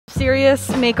mysterious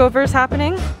makeovers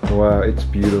happening. Wow, it's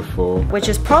beautiful. Which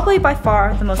is probably by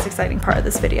far the most exciting part of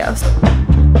this video.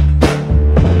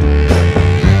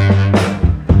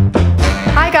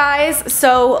 Hi guys,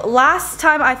 so last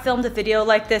time I filmed a video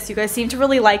like this, you guys seemed to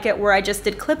really like it, where I just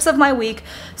did clips of my week.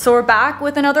 So we're back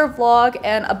with another vlog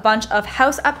and a bunch of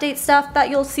house update stuff that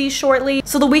you'll see shortly.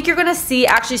 So the week you're gonna see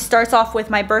actually starts off with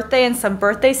my birthday and some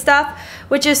birthday stuff,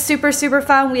 which is super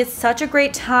fun. We had such a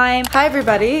great time. Hi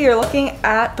everybody, you're looking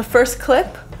at the first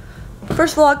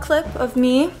vlog clip of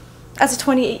me as a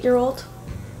 28-year-old.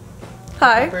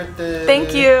 Hi. Happy birthday.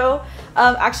 Thank you.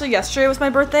 Actually yesterday was my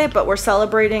birthday, but we're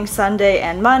celebrating Sunday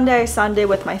and Monday. Sunday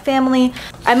with my family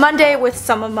and Monday with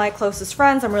some of my closest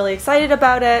friends. I'm really excited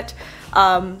about it.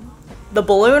 The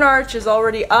balloon arch is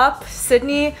already up.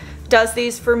 Sydney does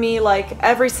these for me like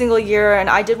every single year, and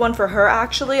I did one for her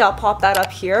actually. I'll pop that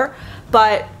up here.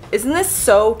 But isn't this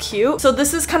so cute? So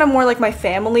this is kind of more like my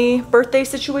family birthday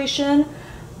situation,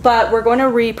 but we're going to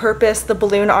repurpose the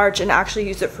balloon arch and actually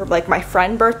use it for like my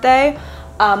friend birthday.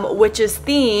 Which is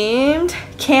themed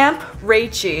Camp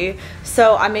Rachie.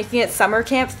 So I'm making it summer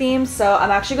camp themed. So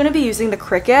I'm actually going to be using the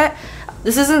Cricut.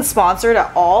 This isn't sponsored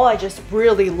at all. I just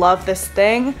really love this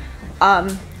thing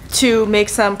to make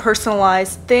some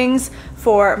personalized things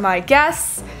for my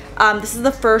guests. This is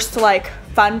the first like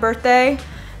fun birthday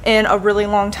in a really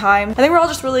long time. I think we're all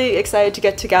just really excited to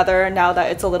get together now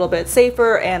that it's a little bit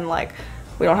safer and like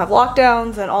we don't have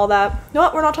lockdowns and all that. You know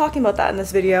what? We're not talking about that in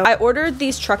this video. I ordered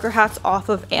these trucker hats off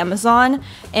of Amazon,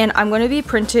 and I'm going to be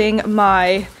printing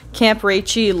my Camp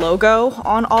Rachie logo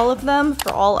on all of them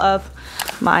for all of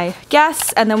my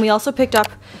guests. And then we also picked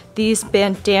up these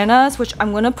bandanas, which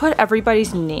I'm going to put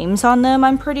everybody's names on them,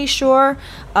 I'm pretty sure.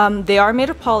 They are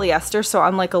made of polyester, so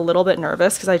I'm like a little bit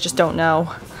nervous because I just don't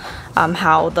know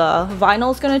how the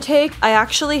vinyl is gonna take. I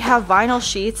actually have vinyl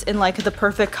sheets in like the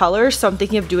perfect colors, so I'm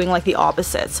thinking of doing like the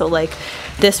opposite. So like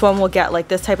this one will get like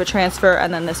this type of transfer,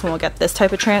 and then this one will get this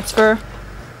type of transfer.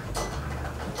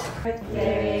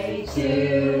 Birthday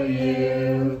to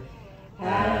you.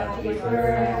 Happy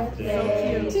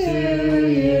birthday to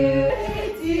you.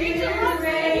 Dear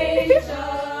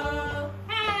Rachel.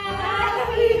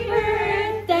 Happy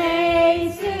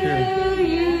birthday to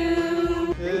you.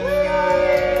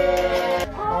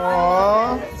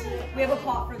 We have a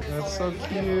pot for this. That's already. So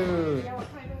cute.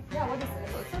 Yeah, what is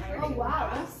this? Oh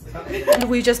wow. And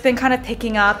we've just been kind of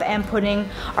picking up and putting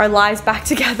our lives back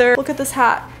together. Look at this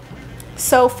hat.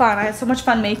 So fun. I had so much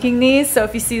fun making these. So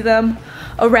if you see them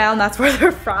around, that's where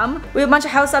they're from. We have a bunch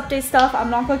of house update stuff.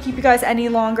 I'm not going to keep you guys any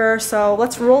longer. So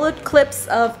let's roll the clips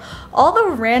of all the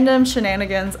random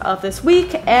shenanigans of this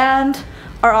week and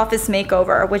our office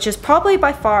makeover, which is probably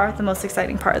by far the most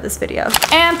exciting part of this video.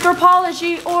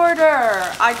 Anthropology order.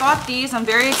 I got these. I'm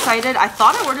very excited. I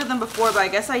thought I ordered them before, but I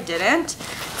guess I didn't.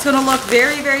 It's gonna look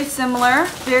very similar.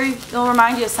 It'll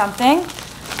remind you of something.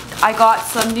 I got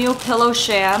some new pillow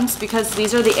shams because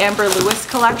these are the Amber Lewis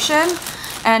collection.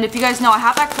 And if you guys know, I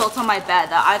have that quilt on my bed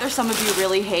that either some of you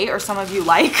really hate or some of you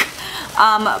like.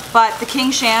 But the king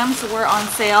shams were on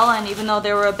sale, and even though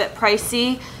they were a bit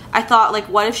pricey, I thought, like,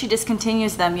 what if she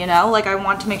discontinues them, you know? Like, I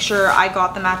want to make sure I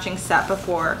got the matching set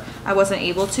before I wasn't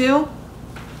able to.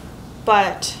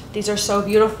 But these are so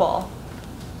beautiful.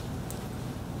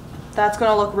 That's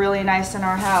gonna look really nice in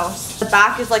our house. The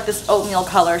back is like this oatmeal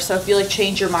color, so if you like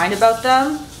change your mind about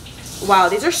them, wow,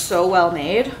 these are so well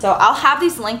made. So I'll have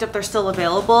these linked if they're still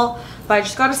available, but I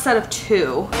just got a set of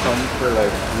 2.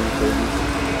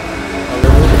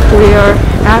 We are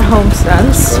at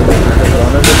Homesense,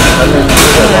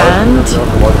 and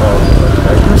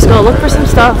I'm just gonna look for some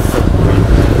stuff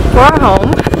for our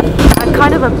home. I had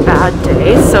kind of a bad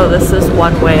day, so this is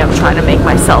one way I'm trying to make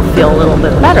myself feel a little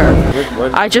bit better.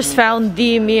 I just found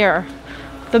the mirror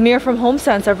from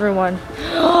Homesense, everyone.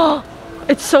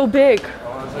 It's so big.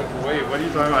 I was like, wait, what are you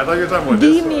talking about? I thought you were talking about the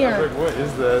this mirror. I was like, what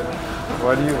is that?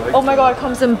 Why do you like Oh my god, it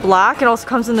comes in black and also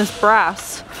comes in this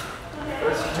brass.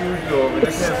 That's huge though, but you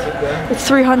can't sit down. It's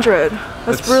 300.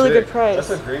 That's really sick. Good price.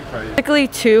 That's a great price. Basically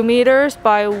 2 meters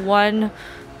by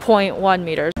 1.1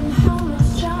 meters.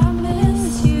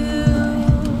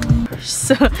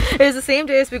 So it was the same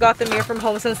day as we got the mirror from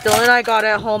Homesense. Dylan and I got it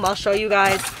at home. I'll show you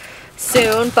guys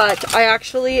soon, but I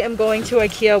actually am going to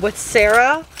IKEA with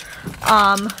Sarah.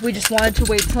 We just wanted to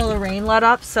wait till the rain let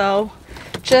up, so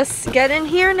just get in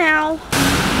here now.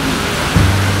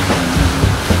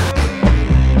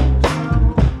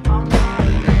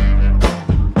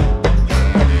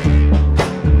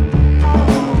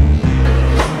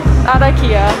 At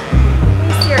IKEA.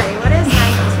 Hey Siri, what is 92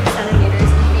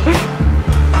 centimeters in feet?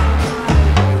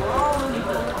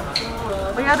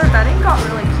 Oh yeah, their bedding got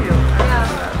really cute.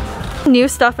 Yeah. new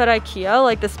stuff at IKEA.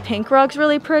 Like this pink rug's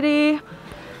really pretty.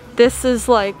 This is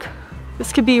like,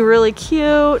 this could be really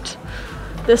cute.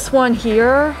 This one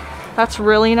here, that's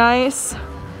really nice.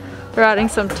 They're adding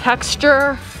some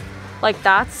texture. Like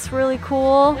that's really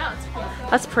cool.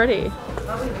 That's pretty.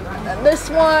 And this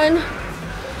one,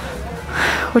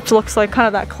 which looks like kind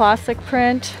of that classic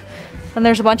print. And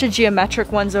there's a bunch of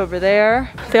geometric ones over there.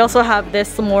 They also have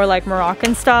this more like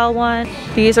Moroccan style one.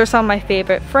 These are some of my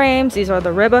favorite frames. These are the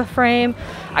Riba frame.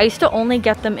 I used to only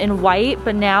get them in white,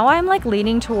 but now I'm like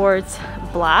leaning towards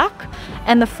black.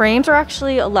 And the frames are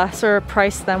actually a lesser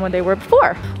price than when they were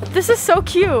before. This is so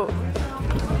cute.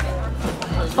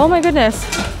 Oh my goodness.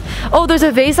 Oh, there's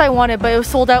a vase I wanted, but it was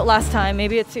sold out last time.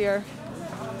 Maybe it's here.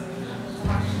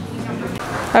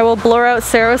 I will blur out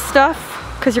Sarah's stuff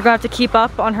because you're gonna have to keep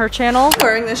up on her channel. I'm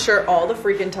wearing this shirt all the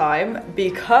freaking time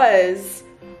because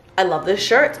I love this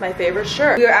shirt. It's my favorite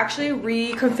shirt. We are actually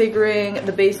reconfiguring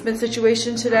the basement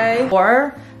situation today.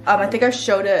 Or I think I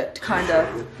showed it kind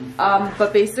of,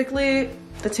 but basically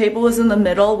the table was in the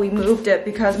middle. We moved it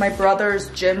because my brother's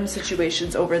gym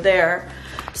situation's over there.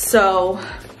 So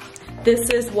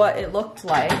this is what it looked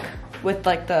like with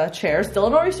like the chairs.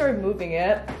 Dylan already started moving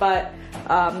it, but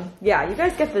yeah, you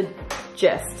guys get the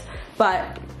gist.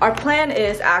 But our plan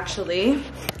is actually,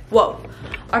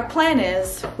 our plan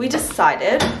is we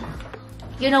decided,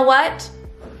 you know what?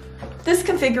 This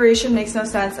configuration makes no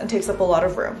sense and takes up a lot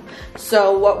of room.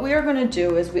 So what we are gonna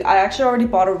do is I actually already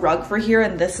bought a rug for here,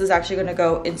 and this is actually gonna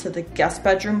go into the guest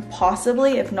bedroom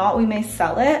possibly. If not, we may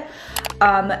sell it.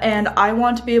 And I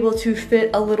want to be able to fit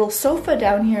a little sofa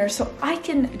down here so I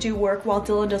can do work while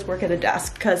Dylan does work at a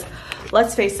desk, because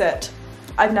let's face it,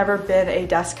 I've never been a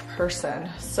desk person.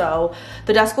 So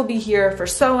the desk will be here for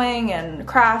sewing and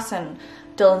crafts and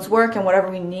Dylan's work and whatever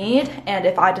we need. And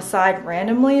if I decide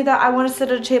randomly that I want to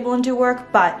sit at a table and do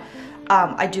work, but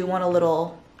I do want a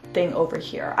little thing over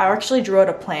here. I actually drew out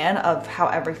a plan of how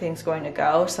everything's going to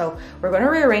go. So we're going to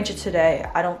rearrange it today.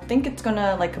 I don't think it's going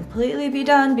to like completely be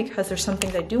done because there's some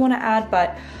things I do want to add,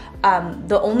 but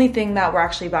the only thing that we're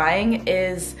actually buying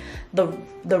is the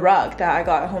rug that I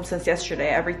got at Homesense yesterday.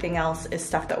 Everything else is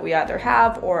stuff that we either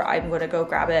have or I'm going to go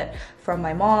grab it from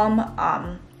my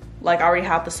mom. Like I already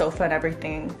have the sofa and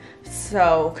everything,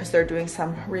 so because they're doing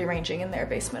some rearranging in their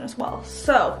basement as well.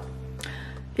 So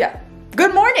yeah,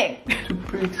 good morning.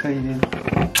 Super excited.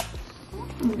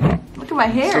 Look at my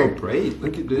hair. So bright.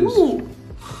 Look at this. Ooh.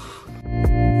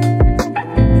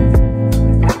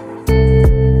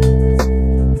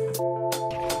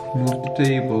 Move the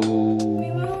table.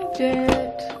 We moved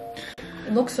it.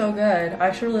 It looks so good. I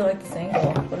actually really like this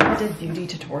angle. What if I did beauty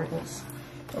tutorials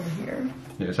over here?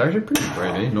 Yeah, it's actually pretty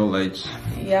bright, eh? No lights.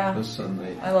 Yeah. No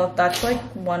sunlight. I love, that's like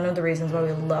one of the reasons why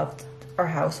we loved our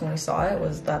house when we saw it,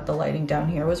 was that the lighting down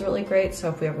here was really great. So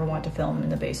if we ever want to film in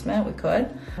the basement, we could.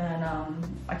 And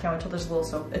I can't wait till there's a little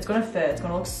sofa. It's gonna fit, it's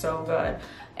gonna look so good.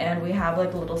 And we have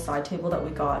like a little side table that we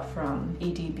got from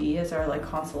EDB as our like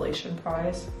consolation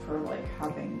prize for like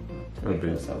having to wait for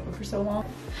the sofa for so long.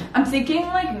 I'm thinking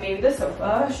like maybe the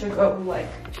sofa should go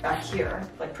like back here,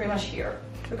 like pretty much here.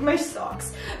 Look at my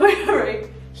socks, right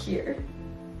here.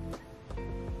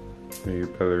 Are you a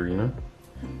ballerina?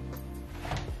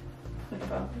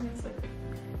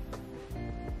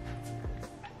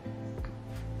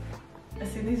 I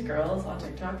see these girls on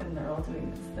TikTok and they're all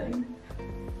doing this thing.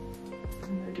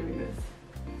 And they're doing this.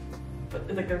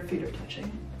 But like their feet are touching.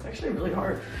 It's actually really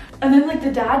hard. And then like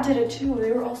the dad did it too.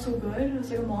 They were all so good. It was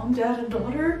like a mom, dad, and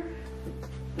daughter.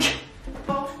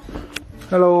 Oh.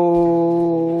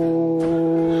 Hello.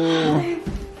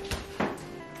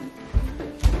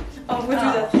 Oh, we'll do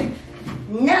that thing.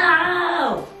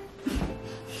 No!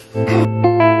 We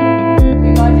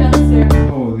got downstairs.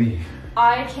 Holy.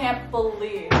 I can't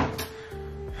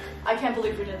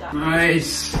believe we did that.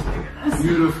 Nice.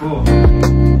 Beautiful.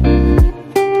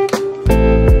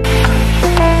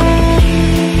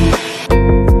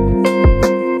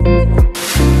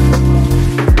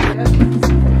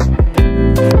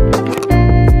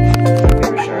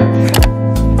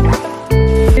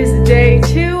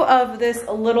 Of this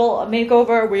little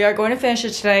makeover. We are going to finish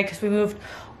it today because we moved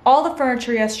all the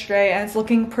furniture yesterday and it's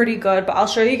looking pretty good, but I'll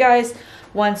show you guys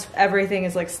once everything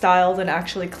is like styled and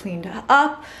actually cleaned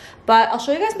up. But I'll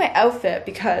show you guys my outfit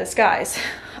because guys,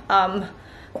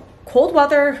 cold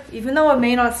weather, even though it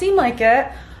may not seem like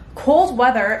it, cold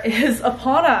weather is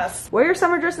upon us. Wear your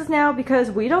summer dresses now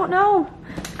because we don't know.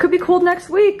 It could be cold next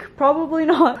week, probably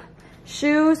not.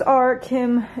 Shoes are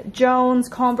Kim Jones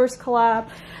Converse collab.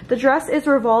 The dress is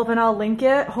Revolve and I'll link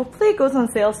it. Hopefully it goes on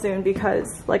sale soon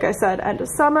because like I said, end of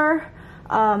summer.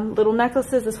 Little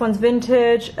necklaces, this one's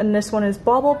vintage and this one is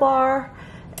Bauble Bar.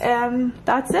 And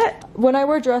that's it. When I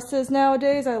wear dresses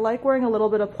nowadays, I like wearing a little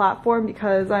bit of platform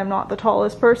because I'm not the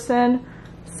tallest person.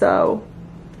 So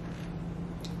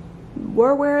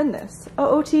we're wearing this.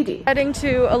 OOTD. Heading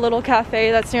to a little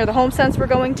cafe that's near the Homesense we're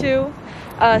going to.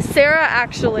 Sarah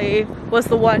actually was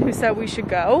the one who said we should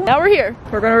go. Now we're here.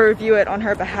 We're gonna review it on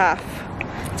her behalf.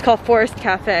 It's called Forest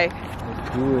Cafe.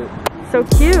 Let's do it. So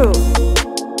cute.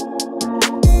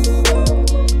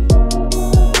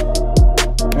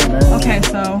 Okay,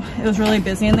 so it was really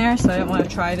busy in there, so I didn't want to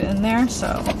try it in there.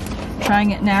 So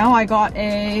trying it now. I got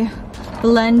a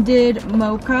blended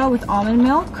mocha with almond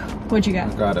milk. What'd you get?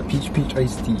 I got a peach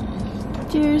iced tea.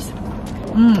 Cheers.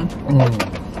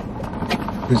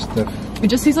 Good stuff. It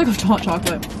just tastes like a hot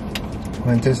chocolate.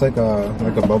 Mine tastes like a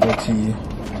bubble tea,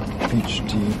 peach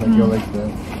tea. Like you'll like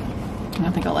that.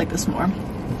 I think I'll like this more.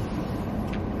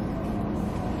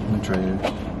 Let me try it.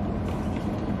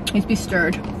 Needs to be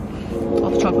stirred. All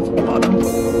the chocolate's at the bottom.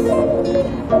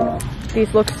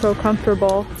 These look so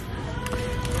comfortable.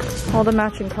 All the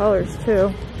matching colors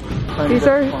too. These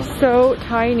are so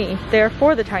tiny. They're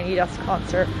for the Tiny Desk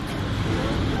concert.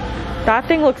 That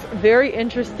thing looks very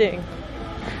interesting.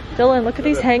 Dylan, look at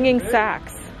these hanging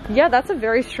sacks. Yeah, that's a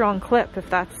very strong clip if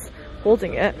that's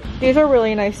holding it. These are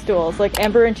really nice stools, like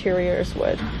Amber Interiors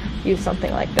would use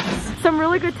something like this. Some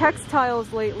really good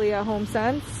textiles lately at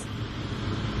Homesense.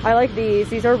 I like these.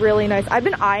 These are really nice. I've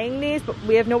been eyeing these, but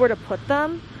we have nowhere to put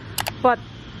them. But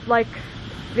like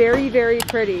very, very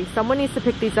pretty. Someone needs to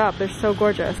pick these up. They're so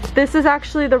gorgeous. This is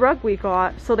actually the rug we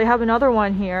got. So they have another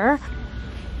one here.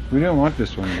 We didn't want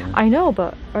this one though. I know,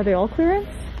 but are they all clearance?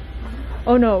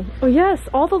 Oh no. Oh yes,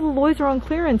 all the Lloyds are on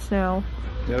clearance now.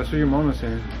 Yeah, that's what your mom was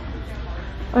saying.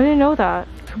 I didn't know that.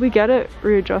 Could we get it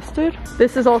readjusted?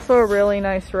 This is also a really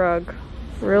nice rug.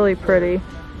 Really pretty.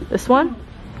 This one?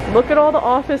 Look at all the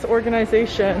office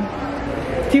organization.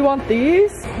 Do you want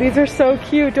these? These are so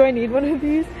cute. Do I need one of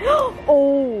these?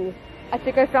 Oh, I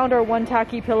think I found our one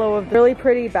tacky pillow of really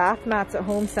pretty bath mats at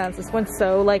Homesense. This one's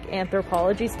so like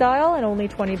anthropology style and only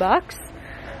 20 bucks.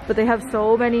 But they have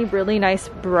so many really nice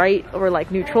bright or like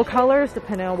neutral colors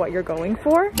depending on what you're going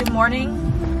for. Good morning.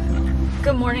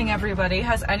 Good morning, everybody.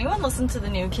 Has anyone listened to the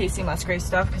new Casey Musgrave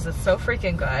stuff? Because it's so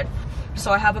freaking good.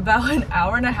 So I have about an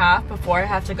hour and a half before I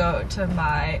have to go to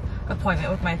my appointment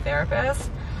with my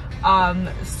therapist.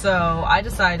 So I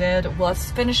decided let's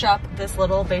finish up this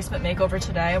little basement makeover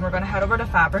today, and we're gonna head over to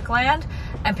Fabricland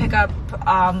and pick up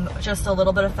just a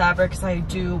little bit of fabric because I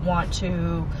do want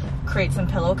to create some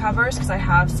pillow covers because I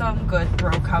have some good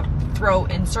throw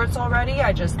inserts already.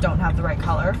 I just don't have the right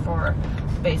color for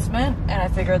basement, and I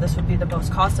figured this would be the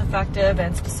most cost-effective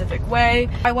and specific way.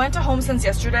 I went to Homesense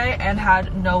yesterday and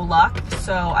had no luck,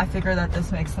 so I figured that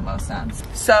this makes the most sense.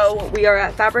 So we are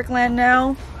at Fabricland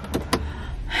now.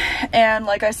 And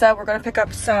like I said, we're gonna pick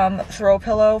up some throw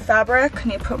pillow fabric. I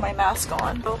need to put my mask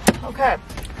on. Okay,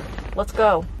 let's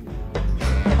go.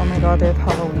 Oh my god, they have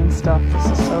Halloween stuff.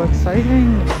 This is so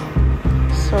exciting.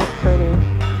 So pretty.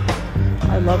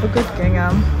 I love a good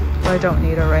gingham, but I don't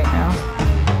need it right now.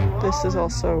 This is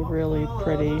also really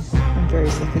pretty and very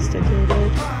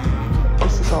sophisticated.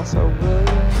 This is also really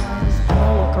nice.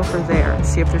 I'll look over there and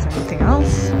see if there's anything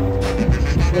else.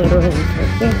 It's literally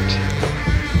perfect.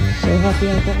 So happy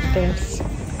I got this.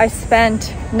 I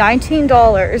spent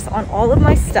 $19 on all of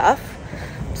my stuff.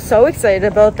 I'm so excited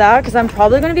about that because I'm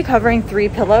probably going to be covering 3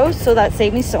 pillows, so that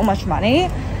saved me so much money.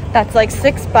 That's like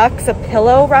 $6 a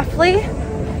pillow roughly.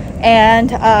 And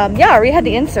yeah, I already had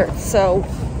the inserts, so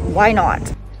why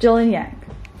not? Dylan Yang.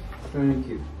 Thank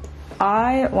you.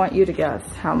 I want you to guess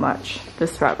how much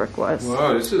this fabric was.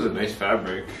 Wow, this is a nice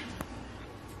fabric.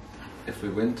 If we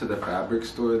went to the fabric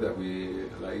store that we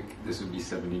like, this would be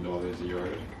 $70 a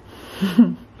yard.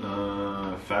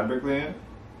 Fabricland,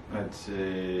 I'd say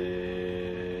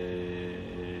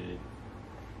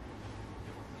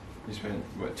we spent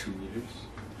what, 2 meters?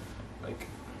 Like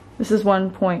this is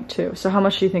 1.2. So how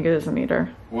much do you think it is a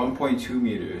meter? 1.2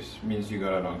 meters means you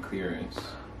got it on clearance.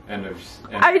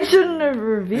 I shouldn't have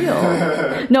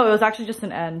revealed. No, it was actually just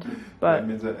an end. But that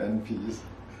means an end piece.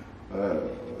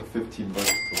 15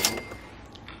 bucks total.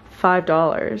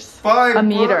 $5 a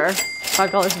meter.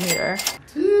 $5 a meter.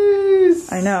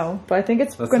 Jeez. I know, but I think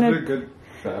it's That's gonna. a good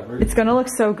fabric. It's gonna look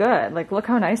so good. Like, look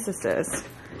how nice this is.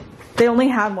 They only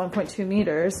had 1.2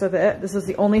 meters, so this is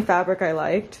the only fabric I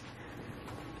liked.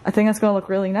 I think it's gonna look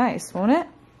really nice, won't it?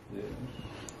 Yeah.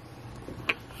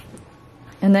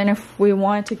 And then if we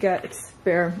want to get I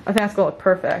think that's gonna look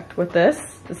perfect with this.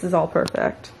 This is all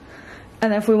perfect.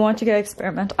 And then if we want to get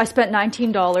experimental, I spent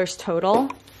 $19 total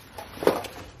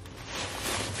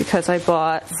because I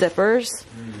bought zippers.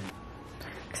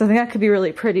 Because I think that could be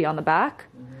really pretty on the back.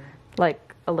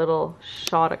 like a little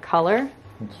shot of color.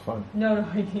 It's fun. No,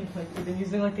 I mean like you've been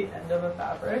using like the end of a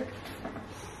fabric.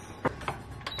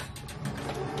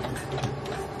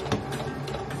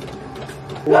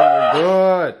 Wow,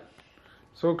 good.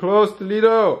 So close,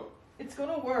 Toledo. It's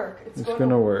gonna work. It's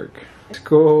gonna work. Let's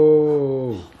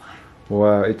go.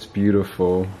 Wow, it's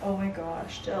beautiful. Oh my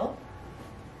gosh, Jill.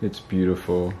 It's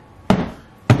beautiful.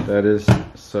 That is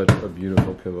such a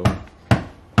beautiful pillow.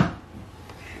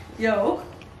 Yo.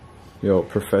 Yo,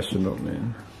 professional,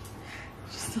 man.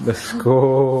 Let's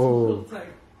go.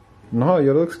 No,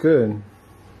 it looks good.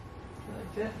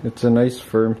 It's a nice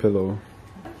firm pillow.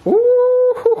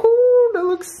 Ooh, that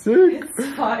looks sick. It's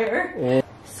fire. Oh.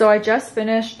 So I just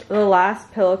finished the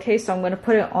last pillowcase, so I'm gonna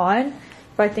put it on.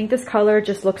 But I think this color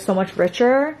just looks so much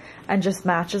richer and just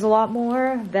matches a lot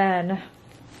more than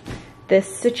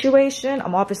this situation.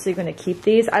 I'm obviously gonna keep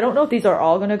these. I don't know if these are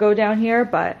all gonna go down here,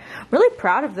 but I'm really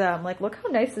proud of them. Like, look how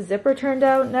nice the zipper turned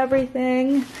out and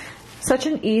everything. Such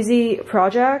an easy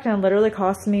project and literally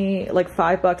cost me like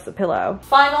 $5 a pillow.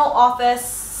 Final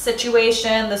office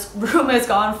situation. This room has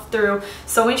gone through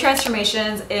so many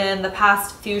transformations in the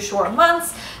past few short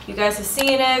months. You guys have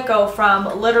seen it go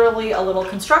from literally a little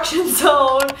construction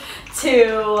zone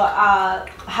to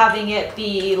having it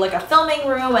be like a filming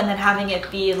room and then having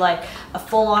it be like a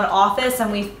full-on office,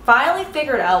 and we finally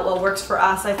figured out what works for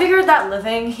us. I figured that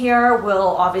living here will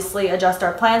obviously adjust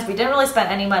our plans. We didn't really spend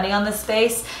any money on this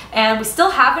space, and we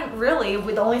still haven't really.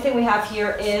 The only thing we have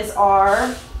here is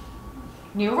our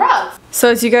new rug. So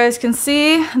as you guys can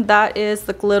see, that is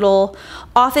the little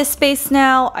office space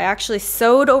now. I actually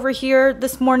sewed over here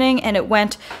this morning and it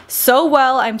went so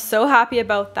well. I'm so happy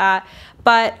about that.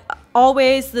 But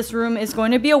always, this room is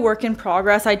going to be a work in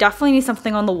progress. I definitely need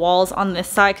something on the walls on this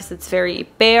side because it's very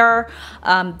bare.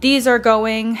 These are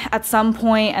going at some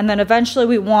point, and then eventually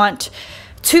we want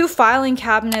 2 filing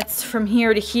cabinets from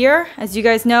here to here. As you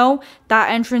guys know,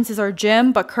 that entrance is our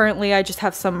gym, but currently I just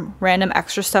have some random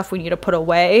extra stuff we need to put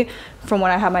away from when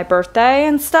I had my birthday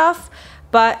and stuff.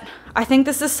 But I think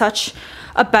this is such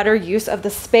a better use of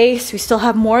the space. We still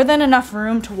have more than enough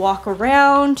room to walk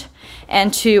around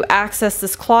and to access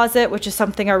this closet, which is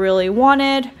something I really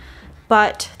wanted.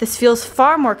 But this feels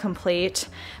far more complete.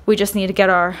 We just need to get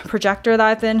our projector that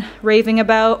I've been raving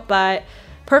about, but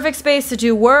perfect space to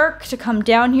do work, to come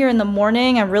down here in the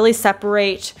morning and really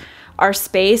separate our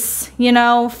space, you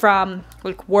know, from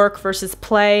like work versus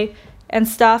play and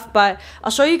stuff. But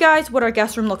I'll show you guys what our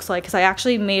guest room looks like because I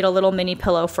actually made a little mini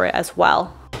pillow for it as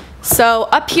well. So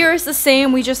up here is the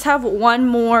same. We just have one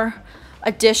more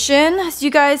addition. As you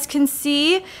guys can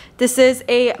see, this is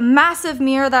a massive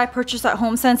mirror that I purchased at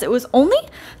Homesense. It was only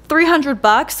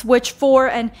 $300, which for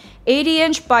an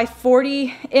 80 by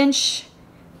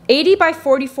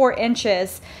 44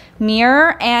 inches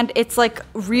mirror, and it's like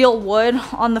real wood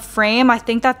on the frame. I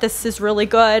think that this is really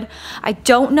good. I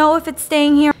don't know if it's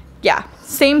staying here. Yeah,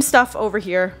 same stuff over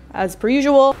here as per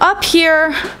usual. Up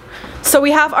here, so we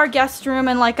have our guest room,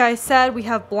 and like I said, we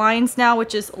have blinds now,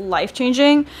 which is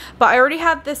life-changing. But I already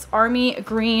have this army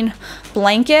green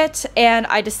blanket, and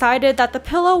I decided that the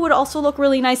pillow would also look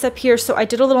really nice up here, so I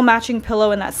did a little matching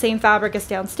pillow in that same fabric as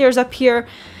downstairs up here.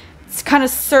 It's kind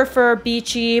of surfer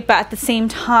beachy, but at the same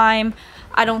time,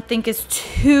 I don't think it's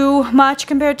too much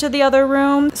compared to the other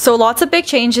room. So lots of big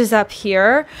changes up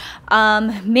here.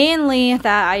 Mainly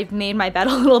that I've made my bed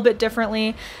a little bit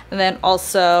differently, and then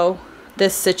also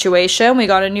this situation. We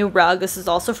got a new rug. This is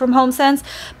also from Homesense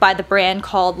by the brand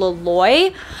called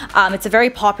Laloy. It's a very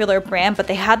popular brand, but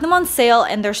they had them on sale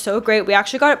and they're so great. We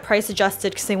actually got it price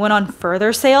adjusted because they went on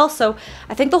further sale. So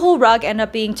I think the whole rug ended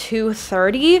up being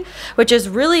 $230, which is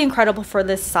really incredible for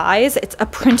this size. It's a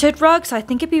printed rug, so I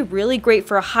think it'd be really great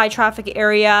for a high traffic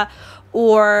area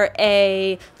or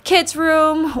a kids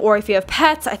room, or if you have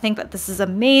pets. I think that this is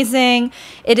amazing.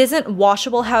 It isn't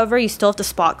washable, however, you still have to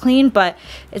spot clean, but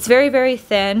it's very, very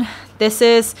thin. This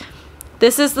is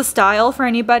the style for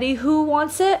anybody who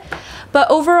wants it. But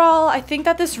overall, I think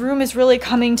that this room is really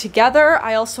coming together.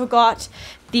 I also got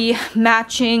the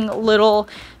matching little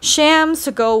shams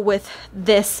to go with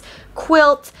this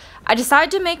quilt. I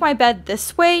decided to make my bed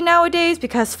this way nowadays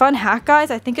because, fun hack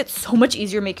guys, I think it's so much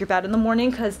easier to make your bed in the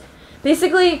morning because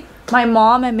basically my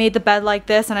mom had made the bed like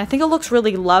this and I think it looks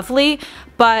really lovely,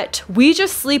 but we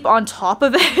just sleep on top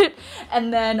of it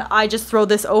and then I just throw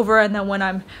this over, and then when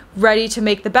I'm ready to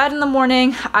make the bed in the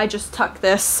morning, I just tuck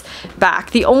this back.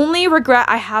 The only regret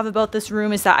I have about this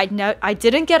room is that I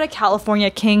didn't get a California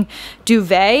King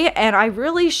duvet, and I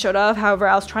really should have. However,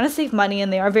 I was trying to save money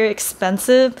and they are very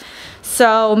expensive.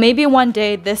 So maybe one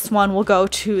day this one will go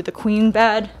to the queen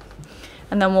bed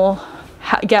and then we'll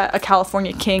get a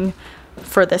California King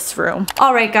for this room.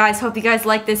 All right, guys, hope you guys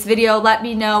liked this video. Let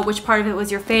me know which part of it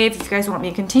was your fave, if you guys want me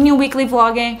to continue weekly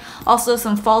vlogging. Also,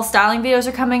 some fall styling videos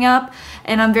are coming up,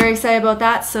 and I'm very excited about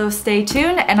that, so stay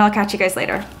tuned, and I'll catch you guys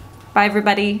later. Bye,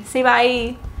 everybody. Say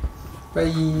bye.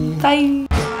 Bye. Bye.